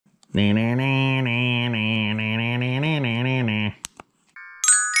The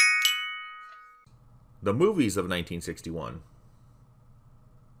movies of 1961.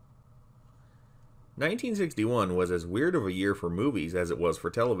 1961 was as weird of a year for movies as it was for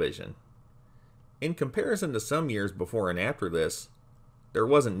television. In comparison to some years before and after this, there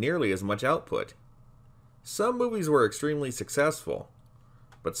wasn't nearly as much output. Some movies were extremely successful,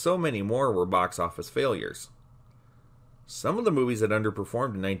 but so many more were box office failures. Some of the movies that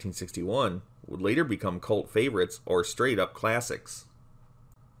underperformed in 1961 would later become cult favorites or straight-up classics.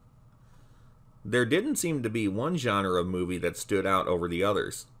 There didn't seem to be one genre of movie that stood out over the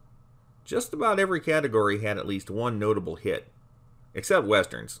others. Just about every category had at least one notable hit. Except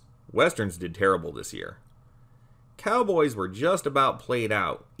westerns. Westerns did terrible this year. Cowboys were just about played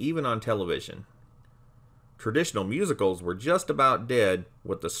out, even on television. Traditional musicals were just about dead,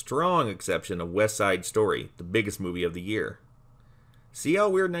 with the strong exception of West Side Story, the biggest movie of the year. See how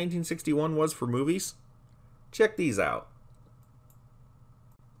weird 1961 was for movies? Check these out.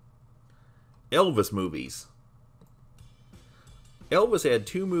 Elvis movies. Elvis had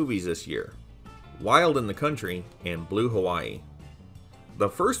two movies this year, Wild in the Country and Blue Hawaii. The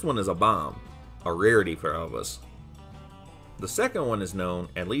first one is a bomb, a rarity for Elvis. The second one is known,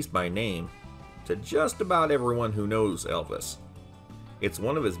 at least by name, to just about everyone who knows Elvis. It's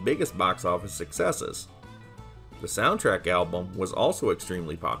one of his biggest box office successes. The soundtrack album was also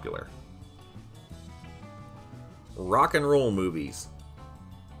extremely popular. Rock and roll movies.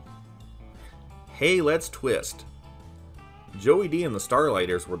 Hey, Let's Twist. Joey D and the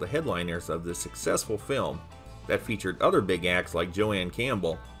Starlighters were the headliners of this successful film that featured other big acts like Joanne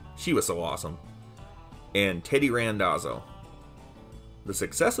Campbell, she was so awesome, and Teddy Randazzo. The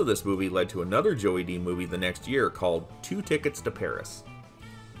success of this movie led to another Joey D movie the next year called Two Tickets to Paris.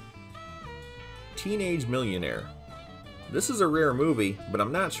 Teenage Millionaire. This is a rare movie, but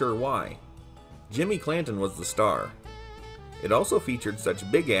I'm not sure why. Jimmy Clanton was the star. It also featured such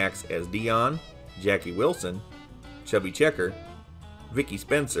big acts as Dion, Jackie Wilson, Chubby Checker, Vicky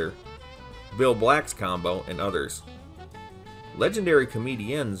Spencer, Bill Black's combo, and others. Legendary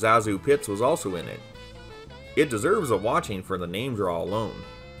comedian Zazu Pitts was also in it. It deserves a watching for the name draw alone.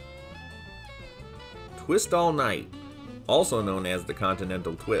 Twist All Night, also known as the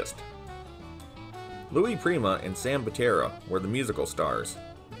Continental Twist. Louis Prima and Sam Botera were the musical stars.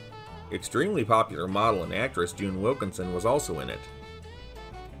 Extremely popular model and actress June Wilkinson was also in it.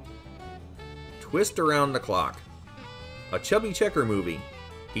 Twist Around the Clock. A Chubby Checker movie.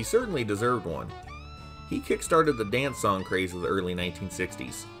 He certainly deserved one. He kickstarted the dance song craze of the early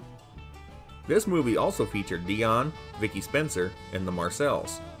 1960s. This movie also featured Dion, Vicky Spencer, and the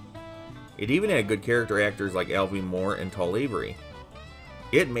Marcells. It even had good character actors like Alvy Moore and Tall Avery.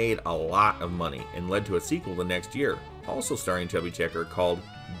 It made a lot of money and led to a sequel the next year, also starring Chubby Checker, called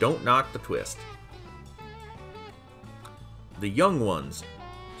Don't Knock the Twist. The Young Ones,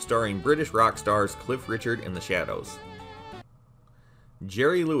 starring British rock stars Cliff Richard and the Shadows.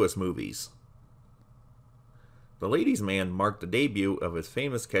 Jerry Lewis movies. The Ladies' Man marked the debut of his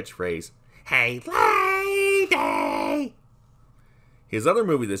famous catchphrase, "Hey lady!" His other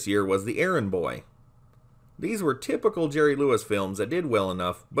movie this year was The Errand Boy. These were typical Jerry Lewis films that did well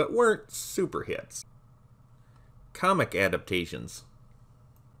enough, but weren't super hits. Comic adaptations.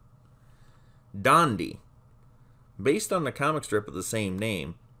 Dondi. Based on the comic strip of the same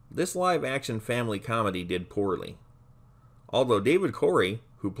name, this live-action family comedy did poorly. Although David Corey,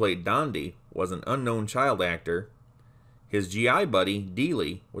 who played Dondi, was an unknown child actor, his GI buddy,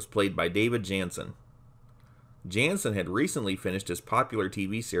 Dealey, was played by David Janssen. Janssen had recently finished his popular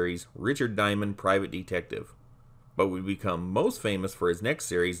TV series Richard Diamond Private Detective, but would become most famous for his next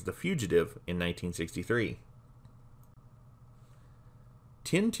series, The Fugitive, in 1963.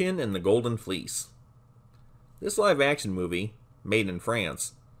 Tintin and the Golden Fleece. This live-action movie, made in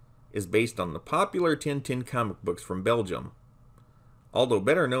France, is based on the popular Tintin comic books from Belgium. Although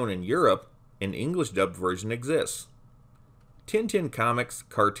better known in Europe, an English-dubbed version exists. Tintin comics,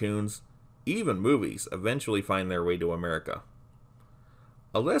 cartoons, even movies eventually find their way to America.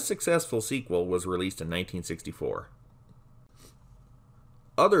 A less successful sequel was released in 1964.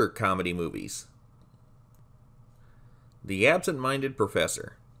 Other comedy movies. The Absent-Minded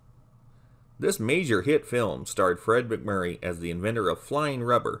Professor. This major hit film starred Fred MacMurray as the inventor of flying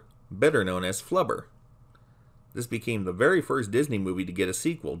rubber, better known as Flubber. This became the very first Disney movie to get a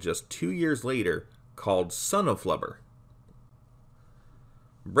sequel just 2 years later, called Son of Flubber.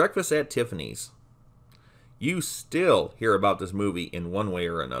 Breakfast at Tiffany's. You still hear about this movie in one way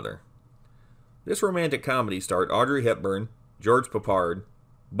or another. This romantic comedy starred Audrey Hepburn, George Peppard,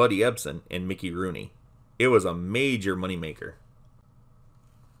 Buddy Ebsen, and Mickey Rooney. It was a major moneymaker.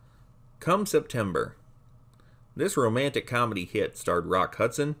 Come September. This romantic comedy hit starred Rock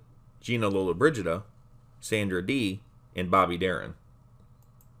Hudson, Gina Lollobrigida, Sandra Dee, and Bobby Darin.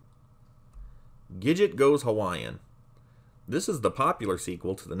 Gidget Goes Hawaiian. This is the popular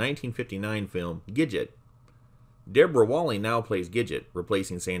sequel to the 1959 film Gidget. Deborah Wally now plays Gidget,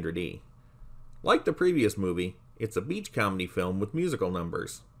 replacing Sandra Dee. Like the previous movie, it's a beach comedy film with musical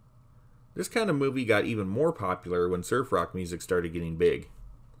numbers. This kind of movie got even more popular when surf rock music started getting big.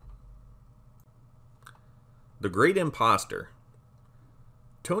 The Great Imposter.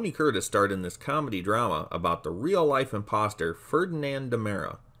 Tony Curtis starred in this comedy drama about the real-life imposter Ferdinand de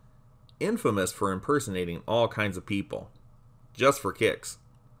Mera, infamous for impersonating all kinds of people, just for kicks.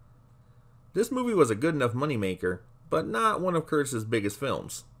 This movie was a good enough moneymaker, but not one of Curtis's biggest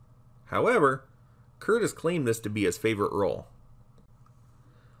films. However, Curtis claimed this to be his favorite role.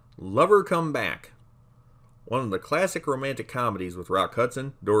 Lover Come Back. One of the classic romantic comedies with Rock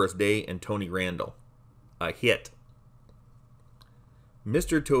Hudson, Doris Day, and Tony Randall. A hit.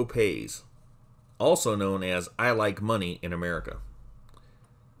 Mr. Topaz, also known as I Like Money in America.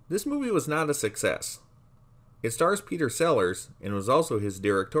 This movie was not a success. It stars Peter Sellers and was also his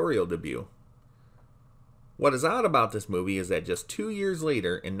directorial debut. What is odd about this movie is that just 2 years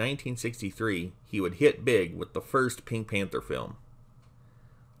later, in 1963, he would hit big with the first Pink Panther film.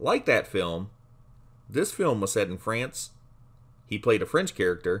 Like that film, this film was set in France, he played a French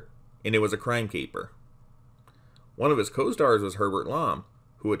character, and it was a crime caper. One of his co-stars was Herbert Lom,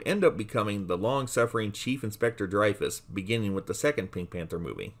 who would end up becoming the long-suffering Chief Inspector Dreyfus beginning with the second Pink Panther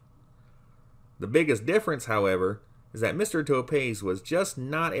movie. The biggest difference, however, is that Mr. Topaz was just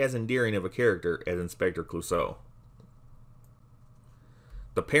not as endearing of a character as Inspector Clouseau.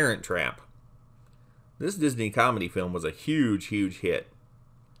 The Parent Trap. This Disney comedy film was a huge hit.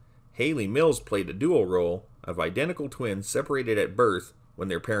 Hayley Mills played a dual role of identical twins separated at birth when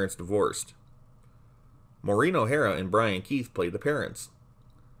their parents divorced. Maureen O'Hara and Brian Keith played the parents.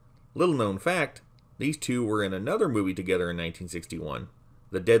 Little known fact, these two were in another movie together in 1961,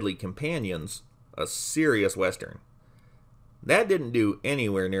 The Deadly Companions, a serious western. That didn't do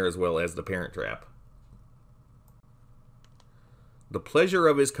anywhere near as well as The Parent Trap. The Pleasure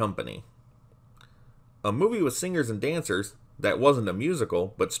of His Company. A movie with singers and dancers that wasn't a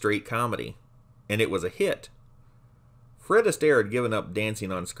musical but straight comedy, and it was a hit. Fred Astaire had given up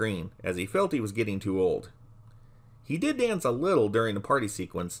dancing on screen as he felt he was getting too old. He did dance a little during the party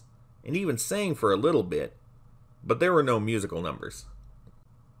sequence and even sang for a little bit, but there were no musical numbers.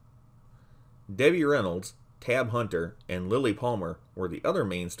 Debbie Reynolds, Tab Hunter, and Lily Palmer were the other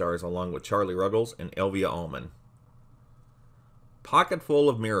main stars along with Charlie Ruggles and Elvia Allman. Pocketful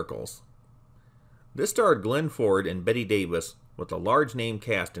of Miracles. This starred Glenn Ford and Bette Davis with a large name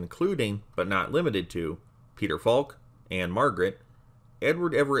cast including, but not limited to, Peter Falk, Anne Margaret,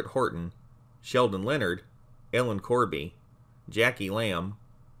 Edward Everett Horton, Sheldon Leonard, Ellen Corby, Jackie Lamb,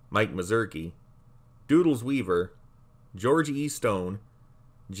 Mike Mazurki, Doodles Weaver, George E. Stone,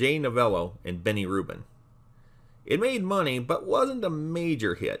 Jay Novello, and Benny Rubin. It made money, but wasn't a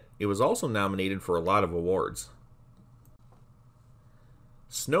major hit. It was also nominated for a lot of awards.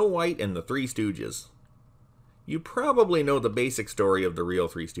 Snow White and the Three Stooges. You probably know the basic story of the real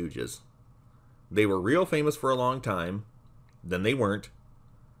Three Stooges. They were real famous for a long time, then they weren't,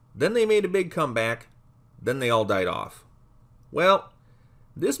 then they made a big comeback, then they all died off. Well,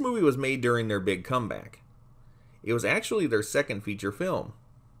 this movie was made during their big comeback. It was actually their second feature film.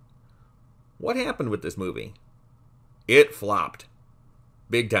 What happened with this movie? It flopped.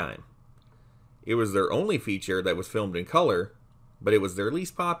 Big time. It was their only feature that was filmed in color, but it was their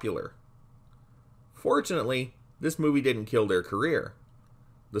least popular. Fortunately, this movie didn't kill their career.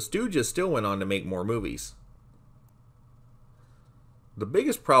 The Stooges still went on to make more movies. The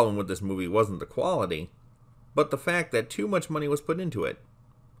biggest problem with this movie wasn't the quality, but the fact that too much money was put into it.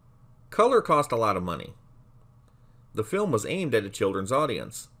 Color cost a lot of money. The film was aimed at a children's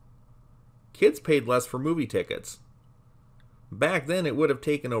audience. Kids paid less for movie tickets. Back then, it would have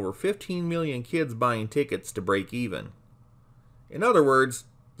taken over 15 million kids buying tickets to break even. In other words,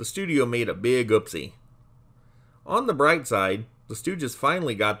 the studio made a big oopsie. On the bright side, the Stooges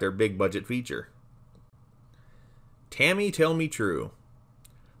finally got their big budget feature. Tammy Tell Me True.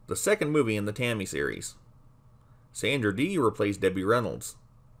 The second movie in the Tammy series. Sandra Dee replaced Debbie Reynolds.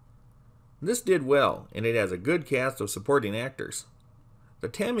 This did well, and it has a good cast of supporting actors. The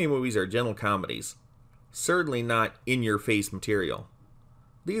Tammy movies are gentle comedies, certainly not in-your-face material.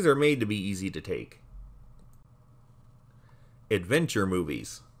 These are made to be easy to take. Adventure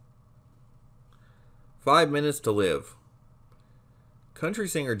movies. 5 Minutes to Live. Country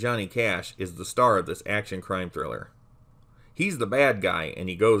singer Johnny Cash is the star of this action crime thriller. He's the bad guy, and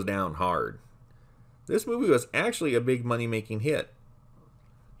he goes down hard. This movie was actually a big money-making hit.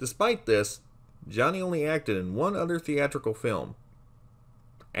 Despite this, Johnny only acted in one other theatrical film.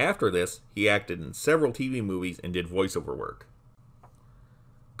 After this, he acted in several TV movies and did voiceover work.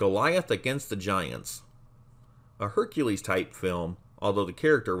 Goliath Against the Giants. A Hercules-type film, although the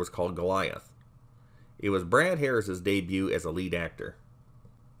character was called Goliath. It was Brad Harris's debut as a lead actor.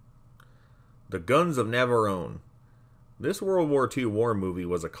 The Guns of Navarone. This World War II war movie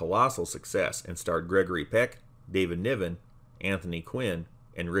was a colossal success and starred Gregory Peck, David Niven, Anthony Quinn,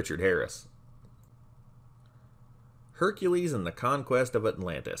 and Richard Harris. Hercules and the Conquest of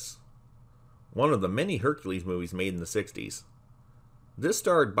Atlantis. One of the many Hercules movies made in the 60s. This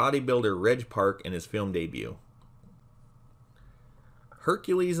starred bodybuilder Reg Park in his film debut.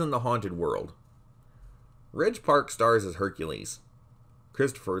 Hercules in the Haunted World. Reg Park stars as Hercules.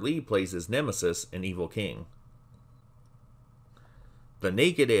 Christopher Lee plays his nemesis, an evil king. The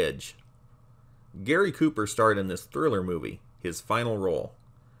Naked Edge. Gary Cooper starred in this thriller movie, his final role.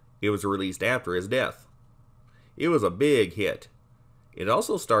 It was released after his death. It was a big hit. It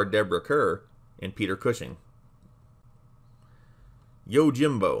also starred Deborah Kerr and Peter Cushing.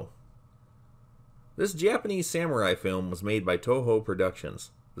 Yojimbo. This Japanese samurai film was made by Toho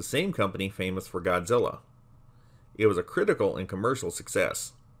Productions, the same company famous for Godzilla. It was a critical and commercial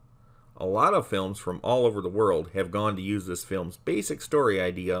success. A lot of films from all over the world have gone to use this film's basic story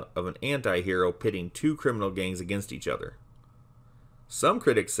idea of an anti-hero pitting two criminal gangs against each other. Some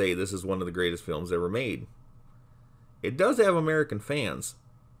critics say this is one of the greatest films ever made. It does have American fans,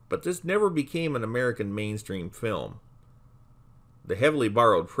 but this never became an American mainstream film. The heavily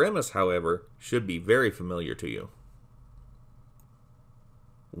borrowed premise, however, should be very familiar to you.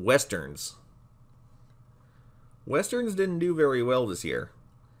 Westerns. Westerns didn't do very well this year.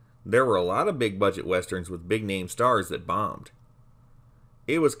 There were a lot of big-budget westerns with big-name stars that bombed.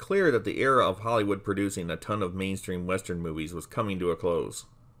 It was clear that the era of Hollywood producing a ton of mainstream western movies was coming to a close.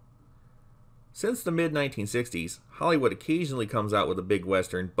 Since the mid-1960s, Hollywood occasionally comes out with a big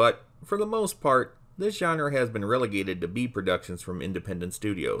western, but, for the most part, this genre has been relegated to B productions from independent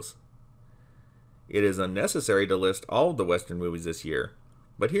studios. It is unnecessary to list all of the western movies this year,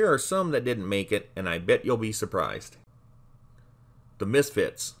 but here are some that didn't make it, and I bet you'll be surprised. The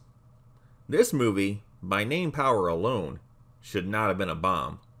Misfits. This movie, by name power alone, should not have been a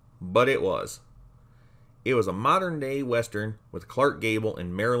bomb, but it was. It was a modern-day western with Clark Gable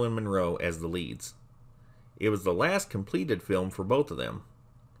and Marilyn Monroe as the leads. It was the last completed film for both of them.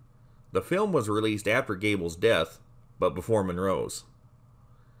 The film was released after Gable's death, but before Monroe's.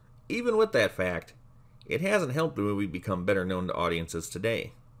 Even with that fact, it hasn't helped the movie become better known to audiences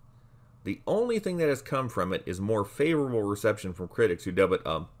today. The only thing that has come from it is more favorable reception from critics who dub it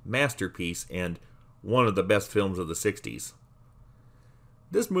a masterpiece and one of the best films of the 60s.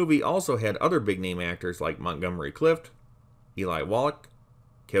 This movie also had other big-name actors like Montgomery Clift, Eli Wallach,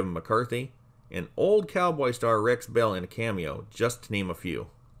 Kevin McCarthy, and old cowboy star Rex Bell in a cameo, just to name a few.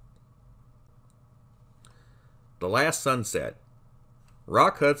 The Last Sunset.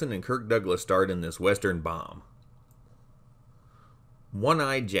 Rock Hudson and Kirk Douglas starred in this western bomb.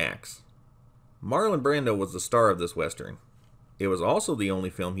 One-Eyed Jacks. Marlon Brando was the star of this western. It was also the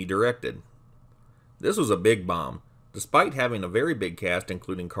only film he directed. This was a big bomb, despite having a very big cast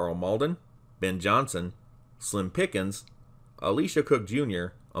including Carl Malden, Ben Johnson, Slim Pickens, Alicia Cook Jr.,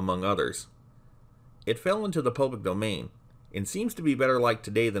 among others. It fell into the public domain, and seems to be better liked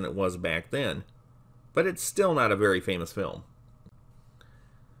today than it was back then, but it's still not a very famous film.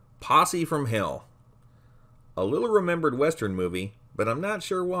 Posse from Hell. A little remembered western movie, but I'm not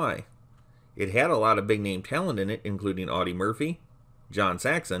sure why. It had a lot of big-name talent in it, including Audie Murphy, John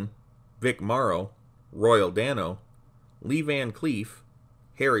Saxon, Vic Morrow, Royal Dano, Lee Van Cleef,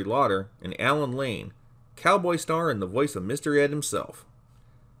 Harry Lauder, and Alan Lane, cowboy star and the voice of Mr. Ed himself.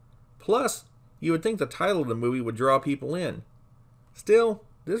 Plus, you would think the title of the movie would draw people in. Still,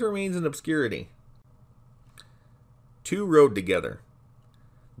 this remains in obscurity. Two Rode Together.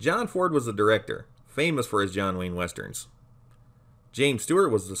 John Ford was the director, famous for his John Wayne westerns. James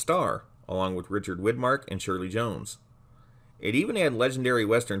Stewart was the star, along with Richard Widmark and Shirley Jones. It even had legendary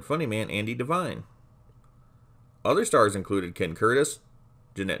western funnyman Andy Devine. Other stars included Ken Curtis,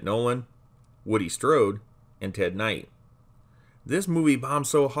 Jeanette Nolan, Woody Strode, and Ted Knight. This movie bombed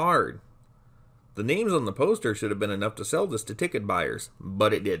so hard. The names on the poster should have been enough to sell this to ticket buyers,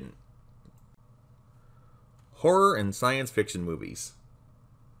 but it didn't. Horror and science fiction movies.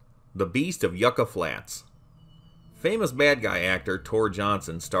 The Beast of Yucca Flats. Famous bad guy actor Tor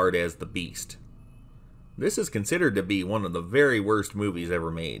Johnson starred as the Beast. This is considered to be one of the very worst movies ever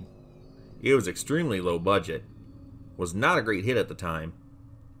made. It was extremely low budget, was not a great hit at the time,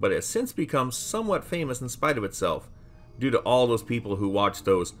 but has since become somewhat famous in spite of itself due to all those people who watch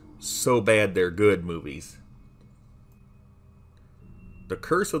those so bad they're good movies. The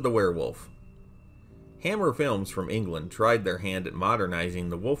Curse of the Werewolf. Hammer Films from England tried their hand at modernizing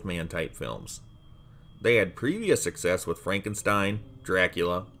the Wolfman type films. They had previous success with Frankenstein,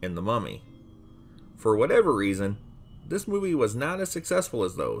 Dracula, and The Mummy. For whatever reason, this movie was not as successful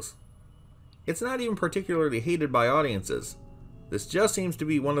as those. It's not even particularly hated by audiences. This just seems to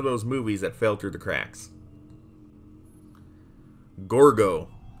be one of those movies that fell through the cracks. Gorgo.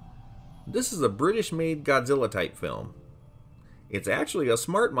 This is a British-made Godzilla-type film. It's actually a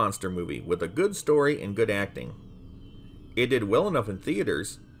smart monster movie with a good story and good acting. It did well enough in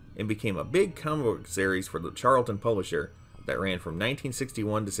theaters and became a big comic book series for the Charlton publisher that ran from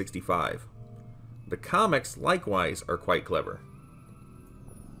 1961 to 65. The comics, likewise, are quite clever.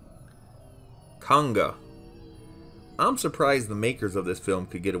 Konga. I'm surprised the makers of this film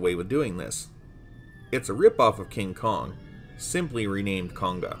could get away with doing this. It's a ripoff of King Kong, simply renamed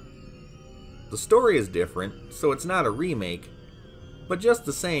Konga. The story is different, so it's not a remake, but just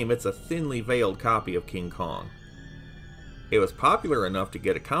the same, it's a thinly veiled copy of King Kong. It was popular enough to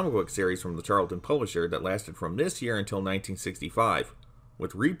get a comic book series from the Charlton publisher that lasted from this year until 1965,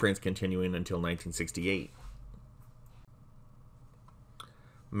 with reprints continuing until 1968.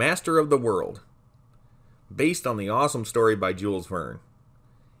 Master of the World. Based on the awesome story by Jules Verne.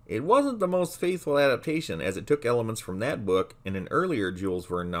 It wasn't the most faithful adaptation, as it took elements from that book and an earlier Jules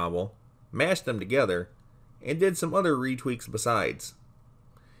Verne novel, mashed them together, and did some other retweaks besides.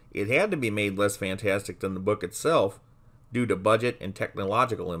 It had to be made less fantastic than the book itself due to budget and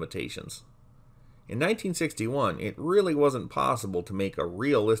technological limitations. In 1961, it really wasn't possible to make a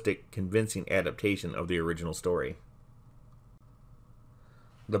realistic, convincing adaptation of the original story.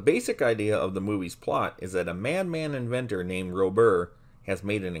 The basic idea of the movie's plot is that a madman inventor named Robert has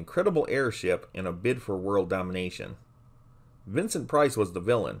made an incredible airship in a bid for world domination. Vincent Price was the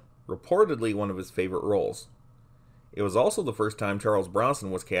villain, reportedly one of his favorite roles. It was also the first time Charles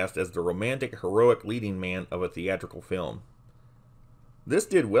Bronson was cast as the romantic, heroic leading man of a theatrical film. This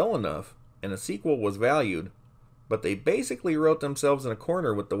did well enough, and a sequel was valued, but they basically wrote themselves in a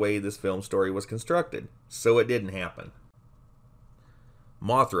corner with the way this film story was constructed, so it didn't happen.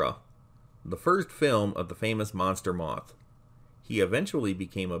 Mothra, the first film of the famous monster moth. He eventually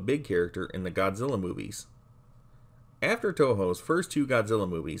became a big character in the Godzilla movies. After Toho's first two Godzilla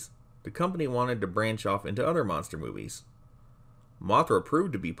movies, the company wanted to branch off into other monster movies. Mothra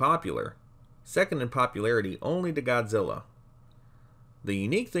proved to be popular, second in popularity only to Godzilla. The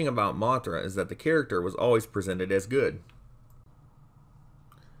unique thing about Mothra is that the character was always presented as good.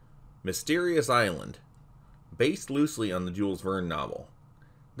 Mysterious Island. Based loosely on the Jules Verne novel.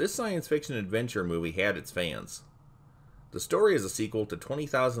 This science fiction adventure movie had its fans. The story is a sequel to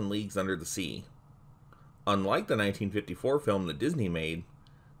 20,000 Leagues Under the Sea. Unlike the 1954 film that Disney made,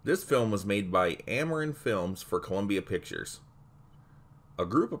 this film was made by Amarin Films for Columbia Pictures. A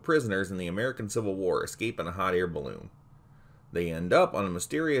group of prisoners in the American Civil War escape in a hot air balloon. They end up on a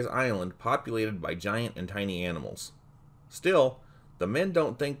mysterious island populated by giant and tiny animals. Still, the men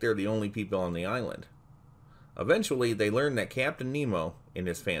don't think they're the only people on the island. Eventually, they learn that Captain Nemo, in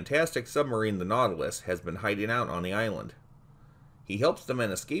his fantastic submarine the Nautilus, has been hiding out on the island. He helps the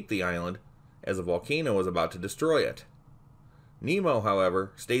men escape the island, as a volcano is about to destroy it. Nemo,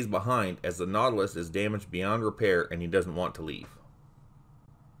 however, stays behind as the Nautilus is damaged beyond repair and he doesn't want to leave.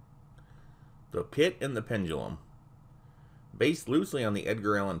 The Pit and the Pendulum. Based loosely on the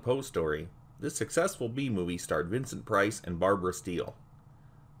Edgar Allan Poe story, this successful B-movie starred Vincent Price and Barbara Steele.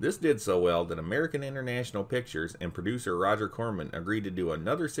 This did so well that American International Pictures and producer Roger Corman agreed to do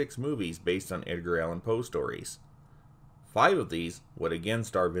another 6 movies based on Edgar Allan Poe stories. 5 of these would again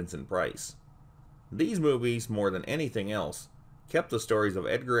star Vincent Price. These movies, more than anything else, kept the stories of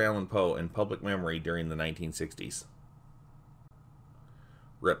Edgar Allan Poe in public memory during the 1960s.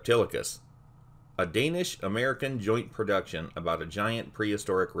 Reptilicus, a Danish-American joint production about a giant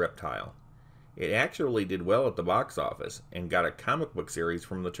prehistoric reptile. It actually did well at the box office and got a comic book series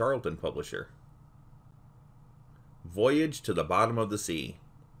from the Charlton publisher. Voyage to the Bottom of the Sea.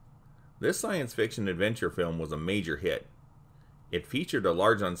 This science fiction adventure film was a major hit. It featured a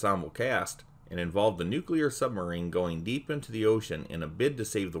large ensemble cast and involved a nuclear submarine going deep into the ocean in a bid to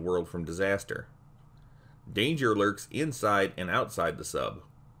save the world from disaster. Danger lurks inside and outside the sub.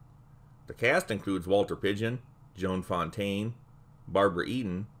 The cast includes Walter Pidgeon, Joan Fontaine, Barbara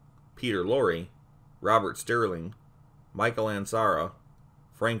Eden, Peter Lorre, Robert Sterling, Michael Ansara,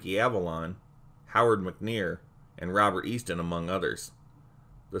 Frankie Avalon, Howard McNear, and Robert Easton, among others.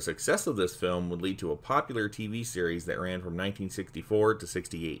 The success of this film would lead to a popular TV series that ran from 1964 to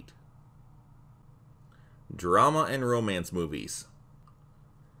 68. Drama and romance movies.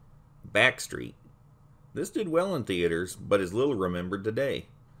 Backstreet. This did well in theaters, but is little remembered today.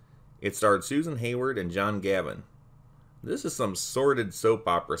 It starred Susan Hayward and John Gavin. This is some sordid soap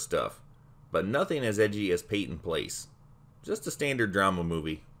opera stuff, but nothing as edgy as Peyton Place. Just a standard drama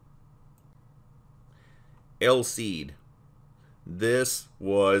movie. El Cid. This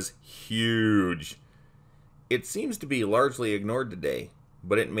was huge. It seems to be largely ignored today,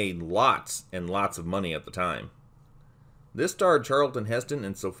 but it made lots and lots of money at the time. This starred Charlton Heston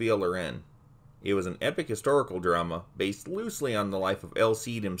and Sophia Loren. It was an epic historical drama based loosely on the life of El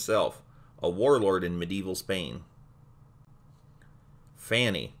Cid himself, a warlord in medieval Spain.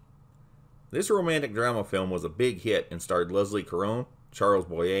 Fanny. This romantic drama film was a big hit and starred Leslie Caron, Charles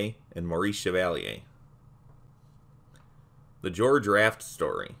Boyer, and Maurice Chevalier. The George Raft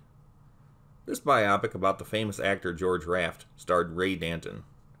Story. This biopic about the famous actor George Raft starred Ray Danton.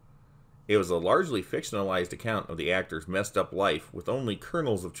 It was a largely fictionalized account of the actor's messed up life with only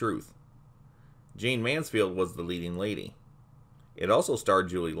kernels of truth. Jane Mansfield was the leading lady. It also starred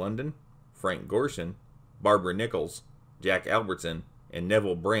Julie London, Frank Gorshin, Barbara Nichols, Jack Albertson, and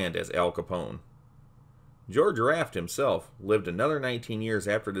Neville Brand as Al Capone. George Raft himself lived another 19 years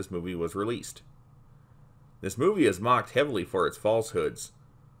after this movie was released. This movie is mocked heavily for its falsehoods,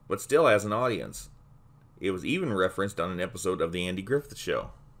 but still has an audience. It was even referenced on an episode of The Andy Griffith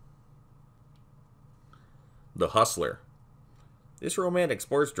Show. The Hustler. This romantic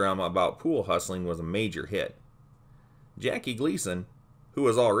sports drama about pool hustling was a major hit. Jackie Gleason, who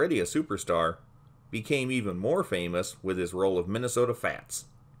was already a superstar, became even more famous with his role of Minnesota Fats.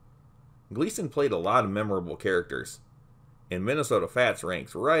 Gleason played a lot of memorable characters, and Minnesota Fats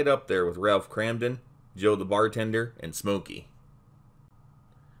ranks right up there with Ralph Kramden, Joe the Bartender, and Smokey.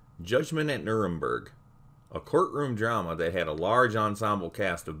 Judgment at Nuremberg, a courtroom drama that had a large ensemble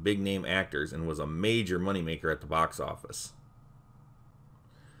cast of big-name actors and was a major moneymaker at the box office.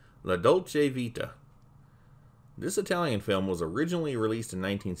 La Dolce Vita. This Italian film was originally released in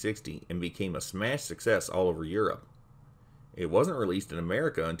 1960 and became a smash success all over Europe. It wasn't released in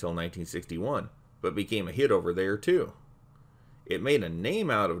America until 1961, but became a hit over there too. It made a name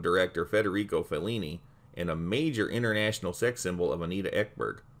out of director Federico Fellini and a major international sex symbol of Anita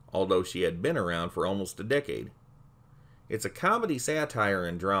Ekberg, although she had been around for almost a decade. It's a comedy satire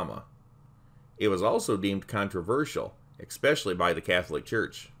and drama. It was also deemed controversial, especially by the Catholic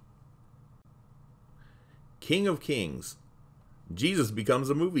Church. King of Kings. Jesus becomes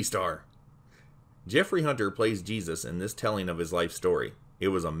a movie star. Jeffrey Hunter plays Jesus in this telling of his life story. It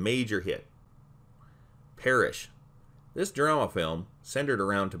was a major hit. Perish. This drama film, centered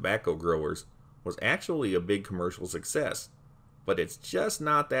around tobacco growers, was actually a big commercial success, but it's just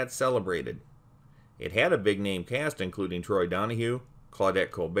not that celebrated. It had a big-name cast including Troy Donahue,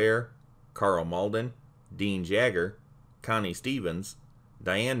 Claudette Colbert, Carl Malden, Dean Jagger, Connie Stevens,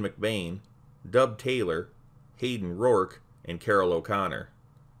 Diane McBain, Dub Taylor, Hayden Rourke, and Carol O'Connor.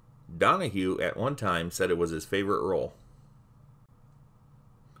 Donahue at one time said it was his favorite role.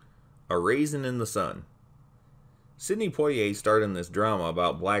 A Raisin in the Sun. Sidney Poitier starred in this drama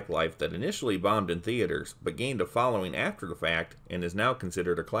about black life that initially bombed in theaters, but gained a following after the fact and is now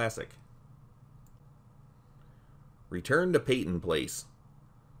considered a classic. Return to Peyton Place.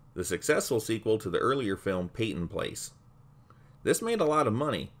 The successful sequel to the earlier film Peyton Place. This made a lot of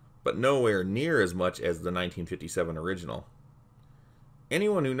money, but nowhere near as much as the 1957 original.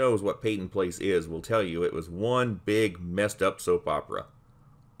 Anyone who knows what Peyton Place is will tell you it was one big messed up soap opera.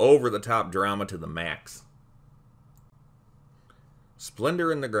 Over-the-top drama to the max.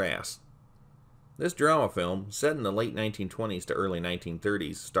 Splendor in the Grass. This drama film, set in the late 1920s to early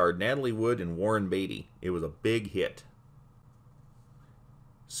 1930s, starred Natalie Wood and Warren Beatty. It was a big hit.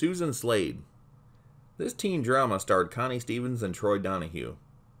 Susan Slade. This teen drama starred Connie Stevens and Troy Donahue.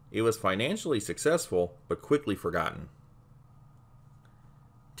 It was financially successful, but quickly forgotten.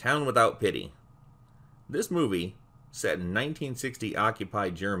 Town Without Pity. This movie, set in 1960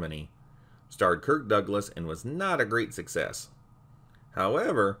 occupied Germany, starred Kirk Douglas and was not a great success.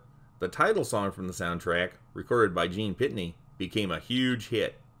 However, the title song from the soundtrack, recorded by Gene Pitney, became a huge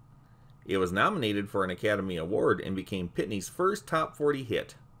hit. It was nominated for an Academy Award and became Pitney's first top 40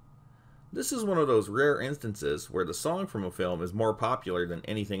 hit. This is one of those rare instances where the song from a film is more popular than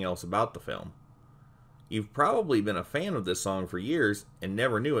anything else about the film. You've probably been a fan of this song for years and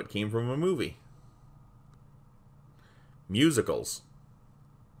never knew it came from a movie. Musicals.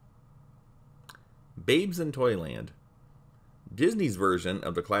 Babes in Toyland. Disney's version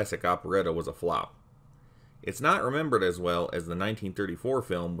of the classic operetta was a flop. It's not remembered as well as the 1934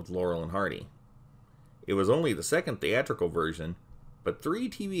 film with Laurel and Hardy. It was only the second theatrical version, but 3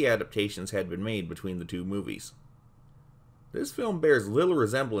 TV adaptations had been made between the 2 movies. This film bears little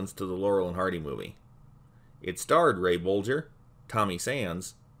resemblance to the Laurel and Hardy movie. It starred Ray Bolger, Tommy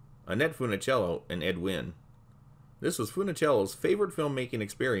Sands, Annette Funicello, and Ed Wynn. This was Funicello's favorite filmmaking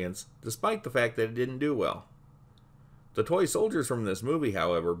experience, despite the fact that it didn't do well. The toy soldiers from this movie,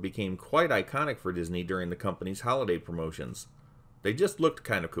 however, became quite iconic for Disney during the company's holiday promotions. They just looked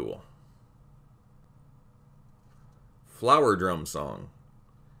kind of cool. Flower Drum Song.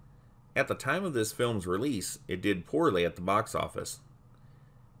 At the time of this film's release, it did poorly at the box office.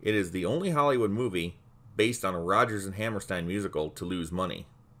 It is the only Hollywood movie based on a Rodgers and Hammerstein musical to lose money.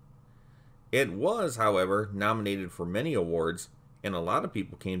 It was, however, nominated for many awards, and a lot of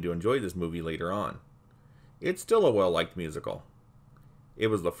people came to enjoy this movie later on. It's still a well-liked musical. It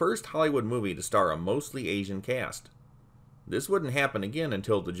was the first Hollywood movie to star a mostly Asian cast. This wouldn't happen again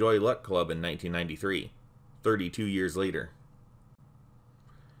until The Joy Luck Club in 1993, 32 years later.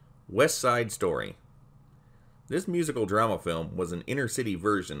 West Side Story. This musical drama film was an inner-city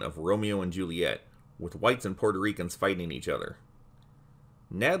version of Romeo and Juliet, with whites and Puerto Ricans fighting each other.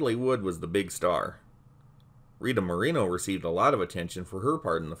 Natalie Wood was the big star. Rita Moreno received a lot of attention for her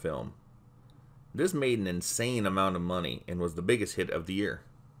part in the film. This made an insane amount of money and was the biggest hit of the year.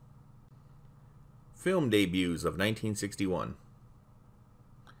 Film debuts of 1961.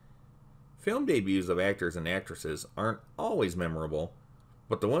 Film debuts of actors and actresses aren't always memorable,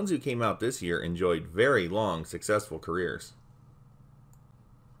 but the ones who came out this year enjoyed very long, successful careers.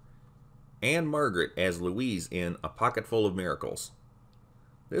 Ann-Margret as Louise in A Pocketful of Miracles.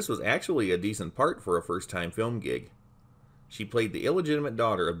 This was actually a decent part for a first-time film gig. She played the illegitimate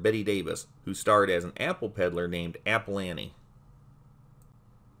daughter of Betty Davis, who starred as an apple peddler named Apple Annie.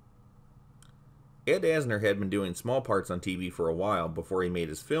 Ed Asner had been doing small parts on TV for a while before he made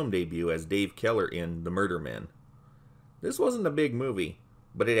his film debut as Dave Keller in The Murder Men. This wasn't a big movie,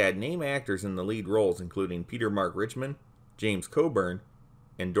 but it had name actors in the lead roles including Peter Mark Richmond, James Coburn,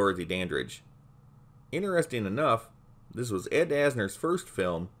 and Dorothy Dandridge. Interesting enough, this was Ed Asner's first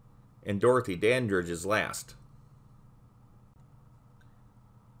film and Dorothy Dandridge's last.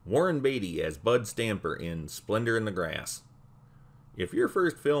 Warren Beatty as Bud Stamper in Splendor in the Grass. If your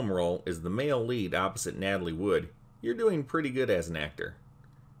first film role is the male lead opposite Natalie Wood, you're doing pretty good as an actor.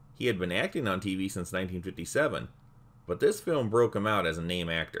 He had been acting on TV since 1957, but this film broke him out as a name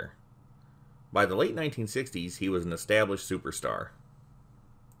actor. By the late 1960s, he was an established superstar.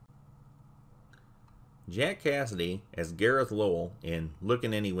 Jack Cassidy as Gareth Lowell in Look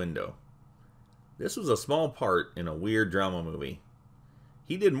in Any Window. This was a small part in a weird drama movie.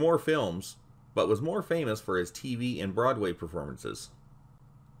 He did more films, but was more famous for his TV and Broadway performances.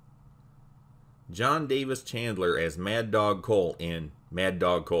 John Davis Chandler as Mad Dog Cole in Mad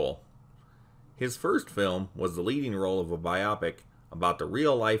Dog Cole. His first film was the leading role of a biopic about the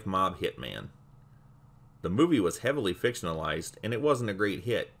real-life mob hitman. The movie was heavily fictionalized, and it wasn't a great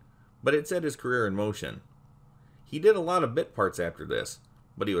hit, but it set his career in motion. He did a lot of bit parts after this,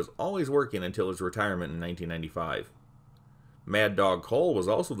 but he was always working until his retirement in 1995. Mad Dog Cole was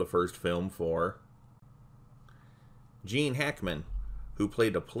also the first film for Gene Hackman, who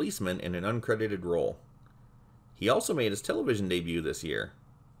played a policeman in an uncredited role. He also made his television debut this year.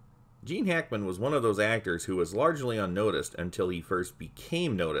 Gene Hackman was one of those actors who was largely unnoticed until he first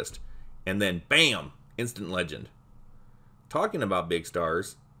became noticed, and then BAM! Instant legend. Talking about big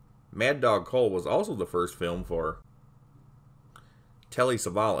stars, Mad Dog Cole was also the first film for Telly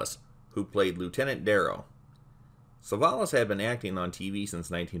Savalas, who played Lieutenant Darrow. Savalas had been acting on TV since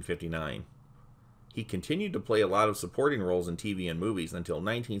 1959. He continued to play a lot of supporting roles in TV and movies until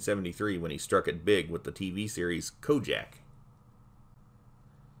 1973 when he struck it big with the TV series Kojak.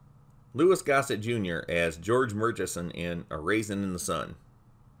 Louis Gossett Jr. as George Murchison in A Raisin in the Sun.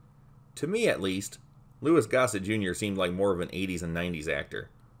 To me, at least, Louis Gossett Jr. seemed like more of an 80s and 90s actor,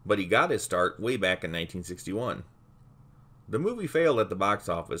 but he got his start way back in 1961. The movie failed at the box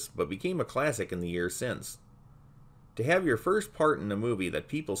office, but became a classic in the years since. To have your first part in a movie that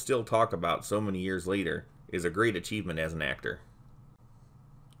people still talk about so many years later is a great achievement as an actor.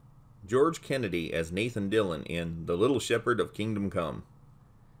 George Kennedy as Nathan Dillon in The Little Shepherd of Kingdom Come.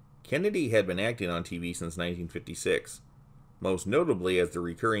 Kennedy had been acting on TV since 1956, most notably as the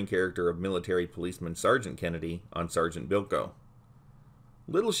recurring character of military policeman Sergeant Kennedy on Sergeant Bilko.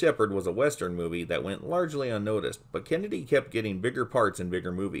 Little Shepherd was a Western movie that went largely unnoticed, but Kennedy kept getting bigger parts in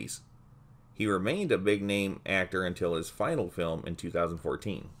bigger movies. He remained a big-name actor until his final film in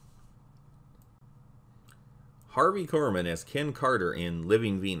 2014. Harvey Korman as Ken Carter in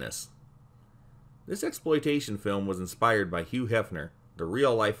Living Venus. This exploitation film was inspired by Hugh Hefner, the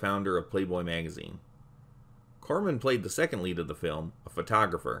real-life founder of Playboy magazine. Corman played the second lead of the film, a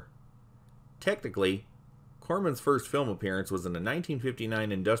photographer. Technically, Corman's first film appearance was in a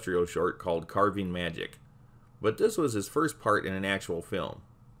 1959 industrial short called Carving Magic, but this was his first part in an actual film.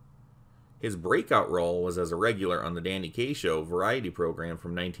 His breakout role was as a regular on the Danny Kaye Show variety program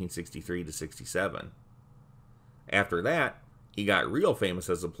from 1963 to 67. After that, he got real famous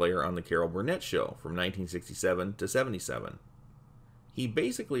as a player on the Carol Burnett Show from 1967 to 77. He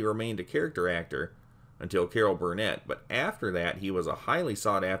basically remained a character actor until Carol Burnett, but after that he was a highly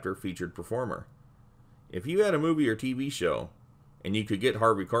sought-after featured performer. If you had a movie or TV show, and you could get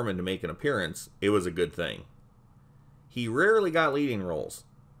Harvey Korman to make an appearance, it was a good thing. He rarely got leading roles,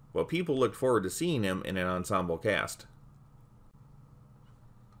 but people looked forward to seeing him in an ensemble cast.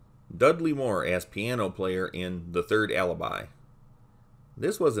 Dudley Moore as piano player in The Third Alibi.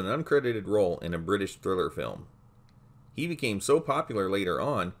 This was an uncredited role in a British thriller film. He became so popular later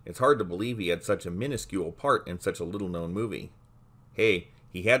on, it's hard to believe he had such a minuscule part in such a little-known movie. Hey,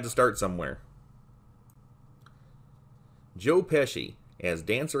 he had to start somewhere. Joe Pesci as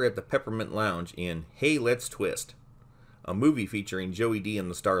dancer at the Peppermint Lounge in Hey, Let's Twist, a movie featuring Joey D and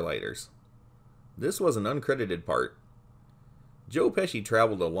the Starlighters. This was an uncredited part. Joe Pesci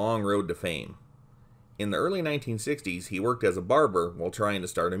traveled a long road to fame. In the early 1960s, he worked as a barber while trying to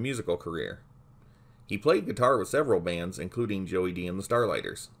start a musical career. He played guitar with several bands, including Joey D and the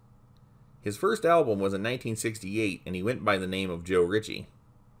Starlighters. His first album was in 1968, and he went by the name of Joe Ritchie.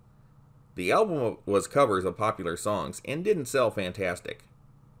 The album was covers of popular songs and didn't sell fantastic.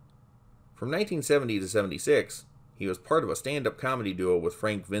 From 1970 to 76, he was part of a stand-up comedy duo with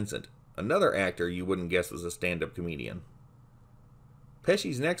Frank Vincent, another actor you wouldn't guess was a stand-up comedian.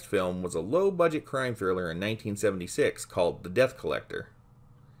 Pesci's next film was a low-budget crime thriller in 1976 called The Death Collector.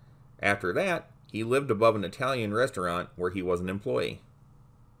 After that, he lived above an Italian restaurant where he was an employee.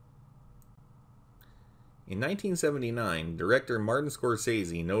 In 1979, director Martin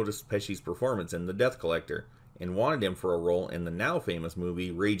Scorsese noticed Pesci's performance in The Death Collector and wanted him for a role in the now famous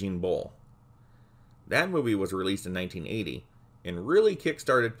movie Raging Bull. That movie was released in 1980 and really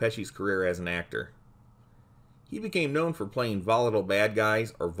kick-started Pesci's career as an actor. He became known for playing volatile bad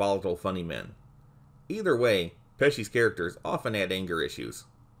guys or volatile funny men. Either way, Pesci's characters often had anger issues.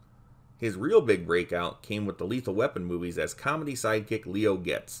 His real big breakout came with the Lethal Weapon movies as comedy sidekick Leo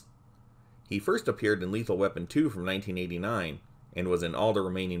Getz. He first appeared in Lethal Weapon 2 from 1989 and was in all the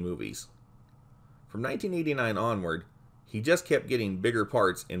remaining movies. From 1989 onward, he just kept getting bigger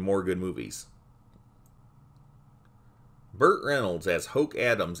parts in more good movies. Burt Reynolds as Hoke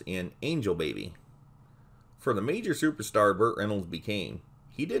Adams in Angel Baby. For the major superstar Burt Reynolds became,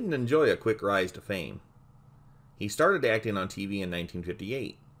 he didn't enjoy a quick rise to fame. He started acting on TV in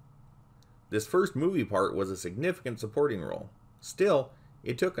 1958. This first movie part was a significant supporting role. Still,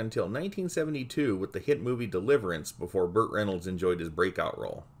 it took until 1972 with the hit movie Deliverance before Burt Reynolds enjoyed his breakout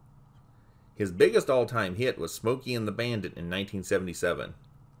role. His biggest all-time hit was Smokey and the Bandit in 1977.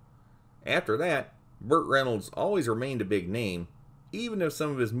 After that, Burt Reynolds always remained a big name, even if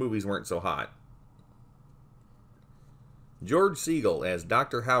some of his movies weren't so hot. George Segal as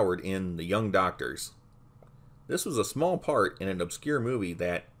Dr. Howard in The Young Doctors. This was a small part in an obscure movie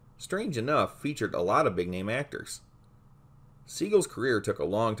that, strange enough, featured a lot of big-name actors. Segal's career took a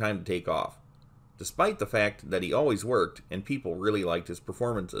long time to take off, despite the fact that he always worked and people really liked his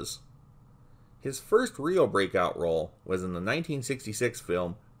performances. His first real breakout role was in the 1966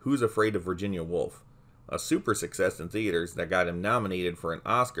 film Who's Afraid of Virginia Woolf, a super success in theaters that got him nominated for an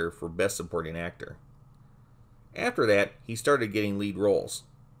Oscar for Best Supporting Actor. After that, he started getting lead roles.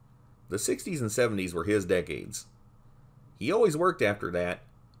 The 60s and 70s were his decades. He always worked after that,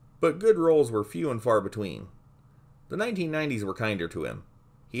 but good roles were few and far between. The 1990s were kinder to him.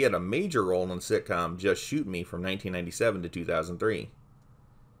 He had a major role in the sitcom Just Shoot Me from 1997 to 2003.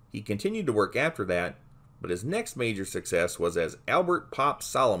 He continued to work after that, but his next major success was as Albert Pop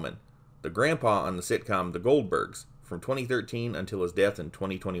Solomon, the grandpa on the sitcom The Goldbergs, from 2013 until his death in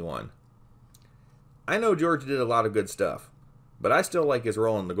 2021. I know George did a lot of good stuff, but I still like his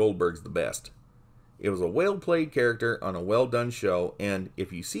role in The Goldbergs the best. It was a well-played character on a well-done show, and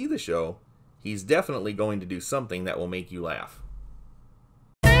if you see the show, he's definitely going to do something that will make you laugh.